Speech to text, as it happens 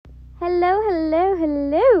Hello, hello,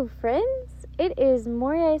 hello, friends. It is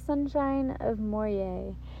Morie Sunshine of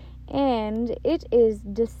Morie, and it is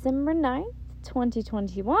December 9th,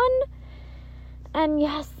 2021, and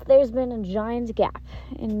yes, there's been a giant gap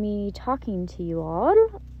in me talking to you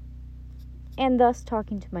all, and thus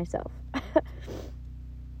talking to myself.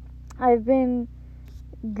 I've been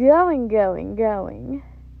going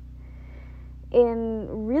in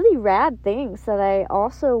really rad things that I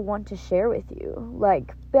also want to share with you,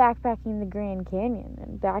 like backpacking the Grand Canyon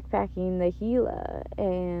and backpacking the Gila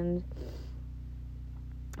and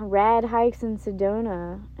rad hikes in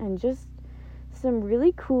Sedona, and just some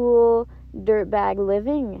really cool dirtbag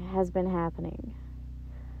living has been happening.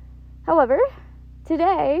 However,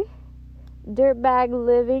 today, dirtbag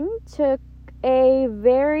living took a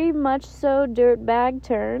very much so dirtbag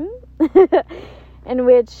turn in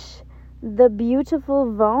which the beautiful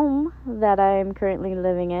Vhome that I am currently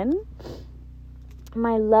living in,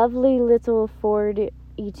 my lovely little Ford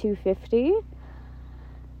E250,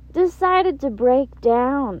 decided to break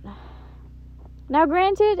down. Now,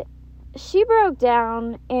 granted, she broke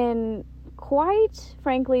down in quite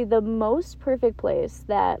frankly the most perfect place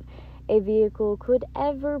that a vehicle could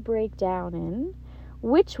ever break down in,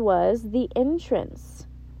 which was the entrance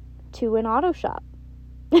to an auto shop.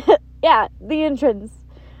 Yeah, the entrance.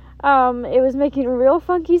 It was making real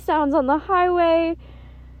funky sounds on the highway,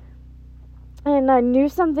 and I knew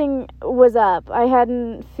something was up. I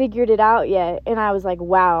hadn't figured it out yet, and I was like,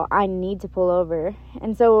 wow, I need to pull over.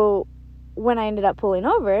 And so when I ended up pulling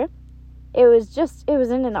over, it was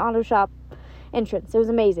in an auto shop entrance. It was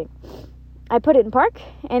amazing. I put it in park,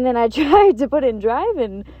 and then I tried to put it in drive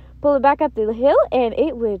and pull it back up the hill, and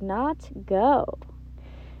it would not go.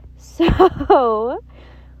 So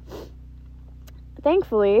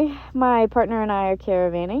thankfully, my partner and I are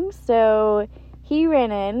caravanning, so he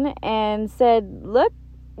ran in and said, look,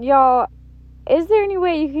 y'all, is there any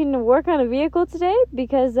way you can work on a vehicle today?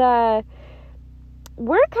 Because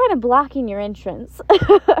we're kind of blocking your entrance.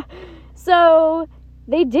 So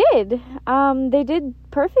they did. They did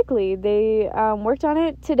perfectly. They worked on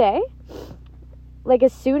it today. Like,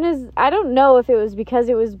 as soon as, I don't know if it was because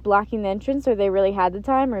it was blocking the entrance or they really had the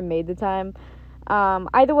time or made the time.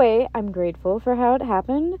 Either way, I'm grateful for how it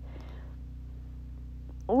happened.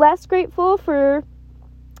 Less grateful for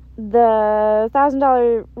the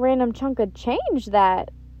 $1,000 random chunk of change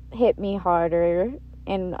that hit me harder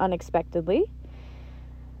and unexpectedly.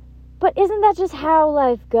 But isn't that just how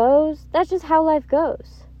life goes? That's just how life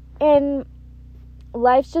goes. And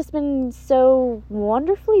life's just been so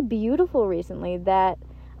wonderfully beautiful recently that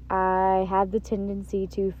I had the tendency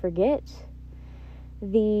to forget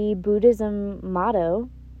the Buddhism motto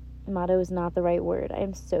is not the right word. I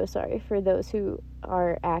am so sorry for those who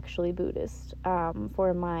are actually Buddhist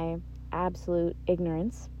for my absolute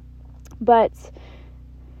ignorance. But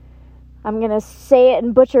I'm going to say it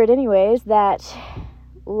and butcher it anyways, that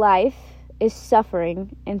life is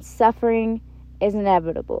suffering, and suffering is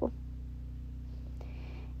inevitable.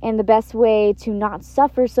 And the best way to not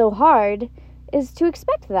suffer so hard is to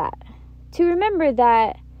expect that. To remember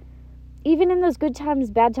that even in those good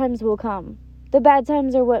times, bad times will come. The bad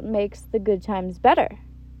times are what makes the good times better.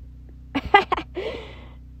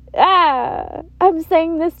 I'm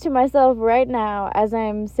saying this to myself right now as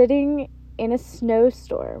I'm sitting in a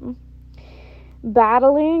snowstorm,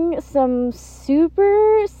 battling some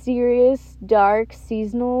super serious, dark,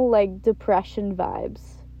 seasonal, depression vibes.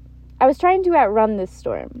 I was trying to outrun this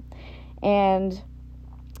storm, and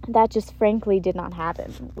that just frankly did not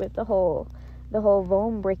happen with the whole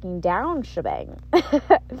Vhome breaking down shebang.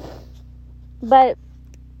 But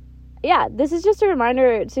yeah, this is just a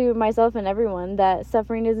reminder to myself and everyone that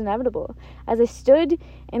suffering is inevitable. As I stood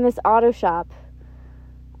in this auto shop,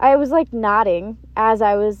 I was nodding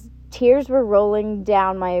as tears were rolling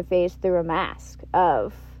down my face through a mask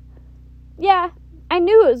of, yeah, I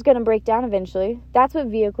knew it was going to break down eventually. That's what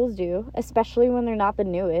vehicles do, especially when they're not the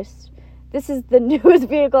newest. This is the newest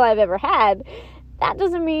vehicle I've ever had. That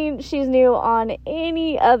doesn't mean she's new on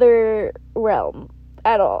any other realm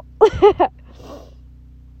at all.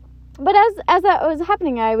 But as that was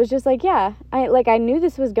happening, I was just yeah, I knew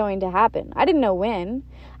this was going to happen. I didn't know when.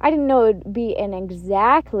 I didn't know it would be in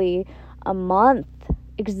exactly a month,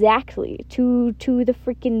 exactly to the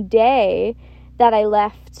freaking day that I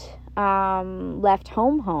left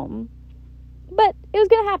home. But it was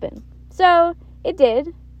going to happen. So it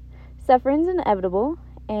did. Suffering's inevitable,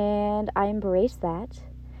 and I embrace that.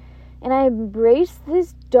 And I embrace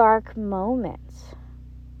this dark moment.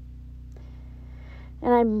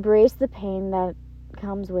 And I embrace the pain that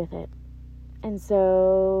comes with it. And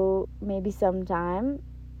so maybe sometime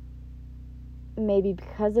maybe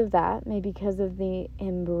because of that, maybe because of the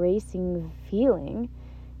embracing feeling,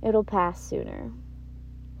 it'll pass sooner.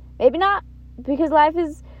 Maybe not, because life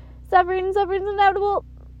is suffering is inevitable.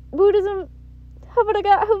 Buddhism,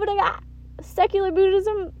 Hubadaga, secular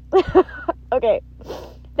Buddhism. Okay,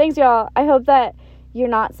 thanks y'all. I hope that you're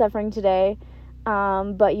not suffering today,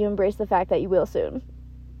 but you embrace the fact that you will soon.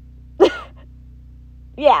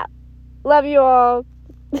 Yeah, love you all.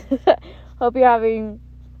 Hope you're having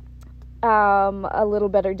a little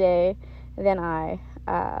better day than I.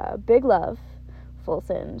 Big love, full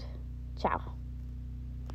send. Ciao.